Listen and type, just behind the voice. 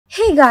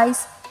Hey guys,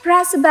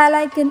 press the bell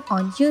icon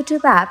on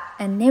YouTube app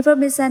and never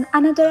miss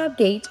another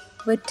update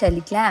with Telly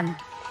Glam.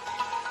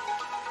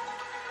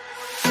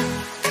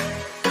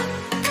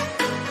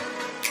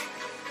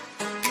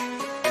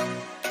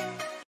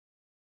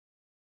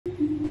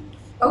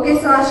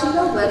 Okay, so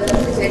Aashika,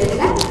 welcome to Telly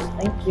Glam.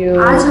 Thank you.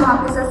 आज हम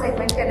आपके साथ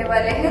segment करने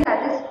वाले हैं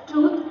that is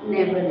truth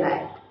never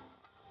lie.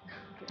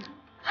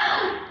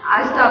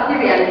 आज तो आपकी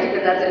रियलिटी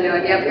पता चलने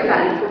वाली है आपके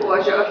पेरेंट्स को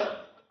फॉर श्योर.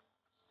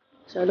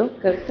 चलो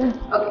करते हैं.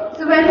 Okay,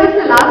 so when was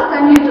the last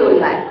time you told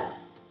lie?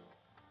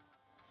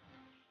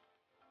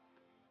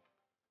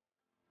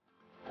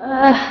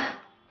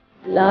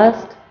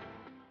 Last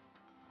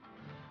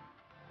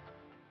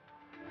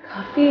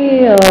काफी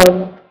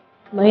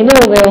महीने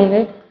हो गए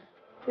होंगे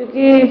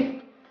क्योंकि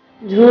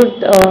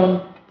झूठ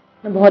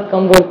मैं बहुत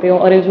कम बोलती हूँ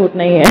और ये झूठ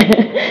नहीं है.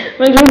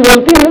 मैं झूठ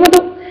बोलती हूँ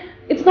मतलब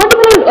इट्स नॉट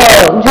इवन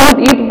झूठ.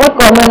 ये तो बहुत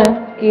कॉमन है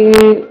कि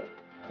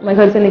मैं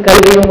घर से निकल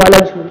रही हूँ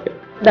वाला झूठ.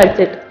 That's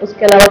it.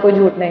 उसके अलावा कोई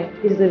झूठ नहीं,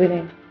 किसी से भी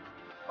नहीं.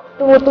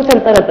 तो वो तो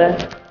चलता रहता है.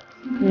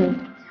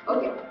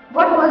 Okay,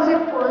 what was your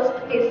first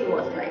kiss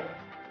was like?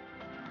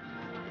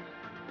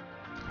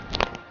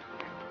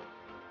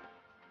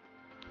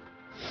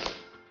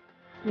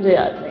 मुझे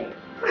याद नहीं.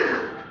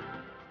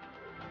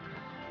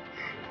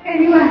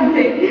 Anyone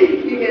thing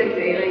you can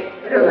say like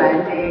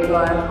romantic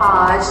or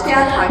harsh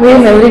क्या था? मेरी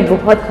मेमोरी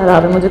बहुत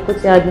खराब है, मुझे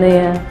कुछ याद नहीं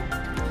है.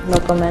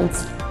 No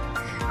comments.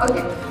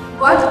 Okay,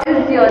 what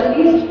is your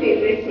least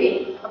favorite thing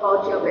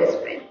about your best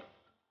friend?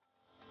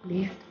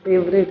 Least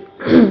favourite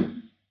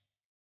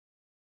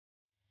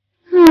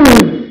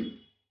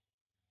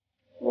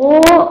वो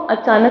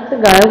अचानक से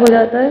गायब हो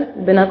जाता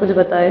है बिना कुछ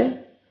बताए.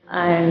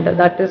 And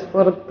that is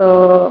for the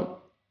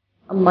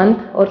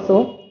month और सो.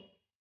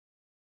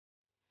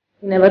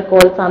 नेवर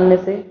कॉल सामने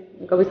से,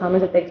 कभी सामने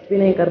से टेक्स्ट भी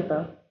नहीं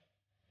करता.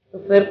 तो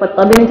फिर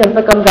पता भी नहीं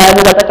चलता कब गायब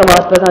हो जाता है, कब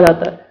वापस आ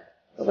जाता है.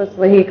 तो बस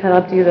वही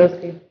खराब चीज़ है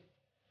उसकी.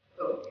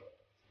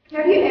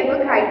 Have you ever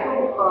cried for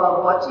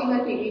watching a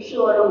TV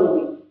show or a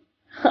movie?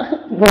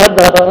 बहुत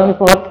ज़्यादा. मैं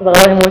बहुत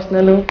ज़्यादा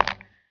इमोशनल हूँ.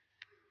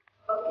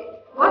 Okay.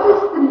 What is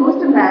the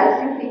most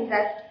embarrassing thing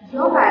that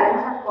your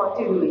parents have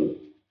caught you doing?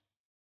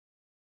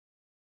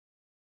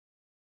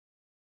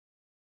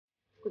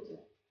 कुछ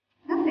नहीं.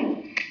 Nothing.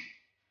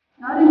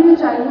 Not in your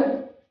childhood.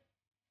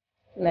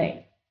 नहीं.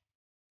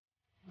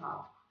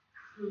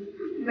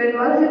 When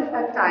was it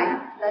a time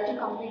that you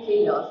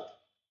completely lost?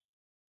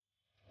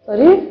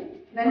 Sorry.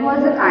 When was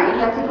the time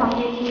that you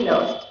completely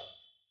lost?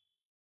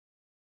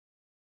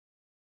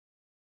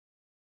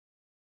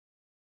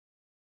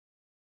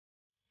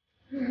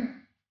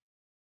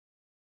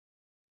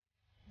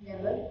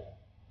 Never.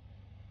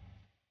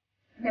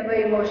 Never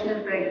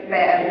emotional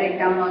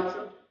breakdown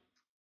also.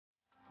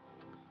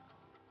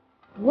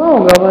 हुआ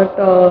होगा but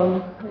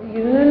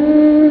even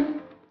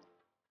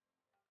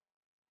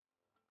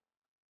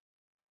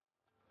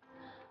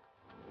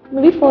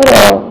may be for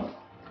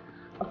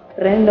a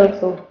friend और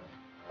सो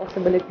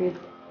possibilities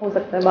हो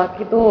सकता है,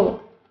 बाकी तो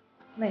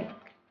नहीं.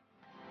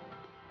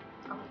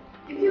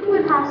 If you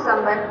could have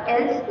someone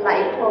else's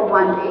life for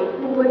one day,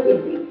 who would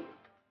it be?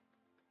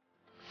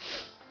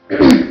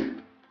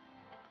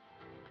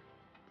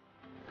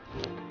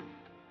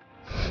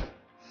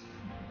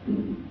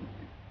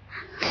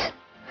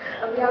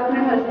 अभी आपने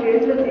हंसी है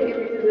तो सीधे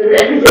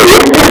पीछे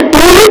जरूर.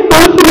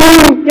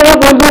 क्या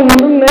बोलूं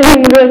मतलब नहीं,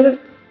 मुझे ऐसे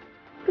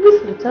कभी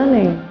सोचा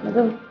नहीं.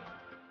 मतलब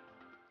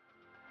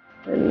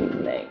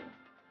नहीं,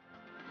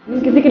 मैंने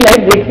किसी की लाइफ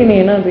देखी नहीं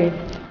है ना अभी.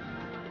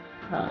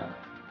 हाँ.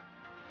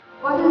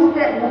 What is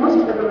the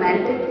most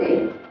romantic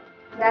thing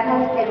that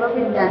has ever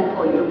been done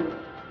for you?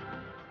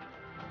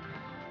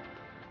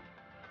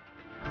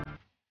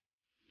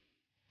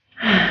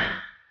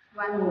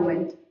 One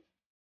moment.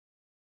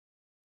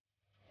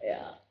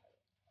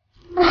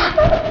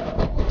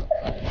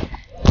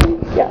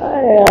 क्या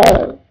है यार.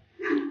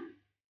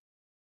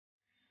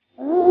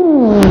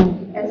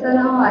 ऐसा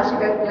ना हो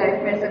आशिका की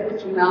लाइफ में ऐसा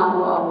कुछ ना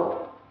हुआ हो.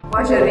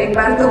 और चलो एक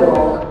बार तो हुआ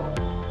होगा.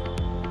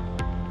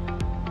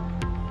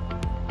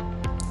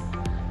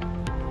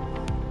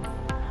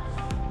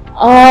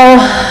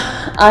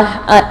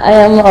 I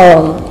am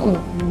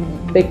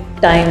big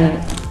time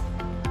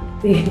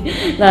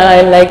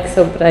I like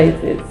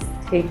surprises.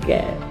 ठीक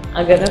है,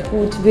 अगर मैं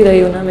पूछ भी रही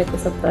हूँ ना मेरे को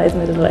सरप्राइज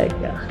मिल रहा है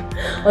क्या,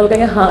 और वो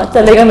कहेंगे हाँ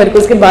चलेगा मेरे को,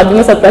 उसके बाद भी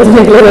मैं सरप्राइज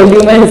निकले रही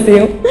हूँ, मैं ऐसी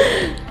हूँ.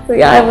 तो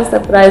यार I was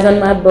surprise on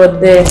my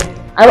birthday.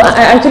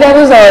 Actually I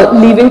was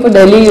leaving for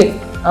Delhi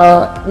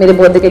मेरे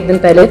बर्थडे के एक दिन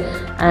पहले.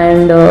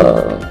 And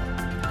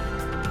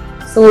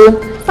so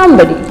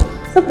somebody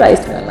surprise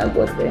me on my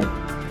birthday.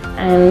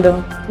 And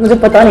मुझे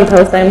पता नहीं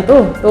था उस टाइम तो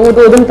वो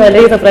 2 दिन पहले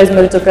ही सरप्राइज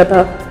मिल चुका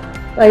था.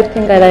 I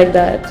think I like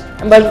that,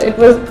 but it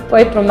was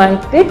quite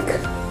romantic.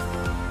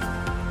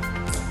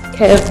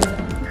 खैर.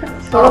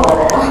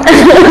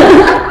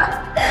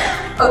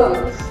 Okay.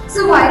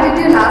 So why did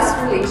your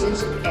last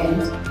relationship end?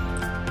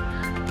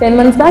 10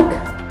 months back.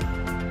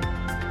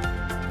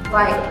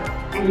 Why?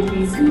 Any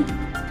reason?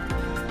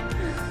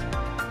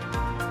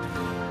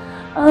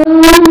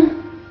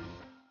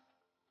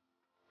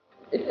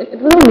 It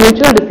it was a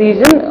mutual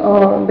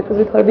decision because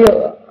we thought we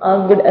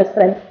are good as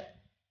friends.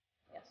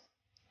 Yes.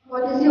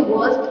 What is your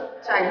worst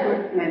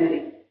childhood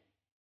memory?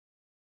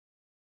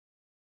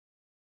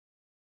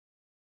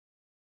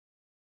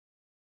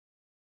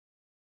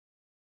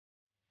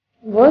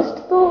 Worst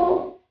तो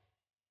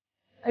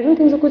I don't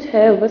think so कुछ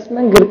है, बस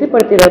मैं गिरती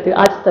पड़ती रहती हूँ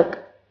आज तक,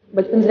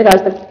 बचपन से लेकर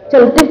आज तक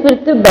चलते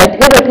फिरते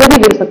बैठे बैठे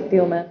भी गिर सकती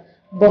हूँ मैं।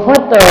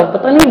 बहुत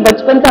पता नहीं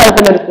बचपन का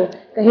आता मेरे को,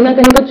 कहीं ना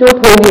कहीं तो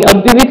चोट होगी,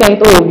 अभी भी कहीं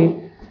तो होगी,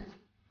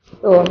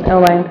 तो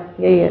नेवर माइंड,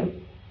 यही है।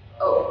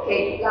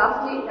 Okay,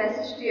 lastly,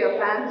 message to your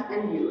fans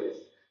and viewers.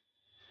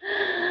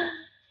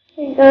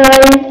 Hey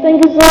guys,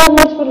 thank you so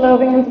much for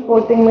loving and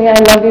supporting me. I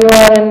love you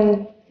all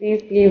and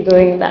please keep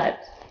doing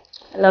that.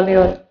 I love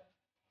you all.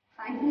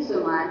 Thank you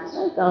so much.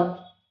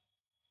 Welcome.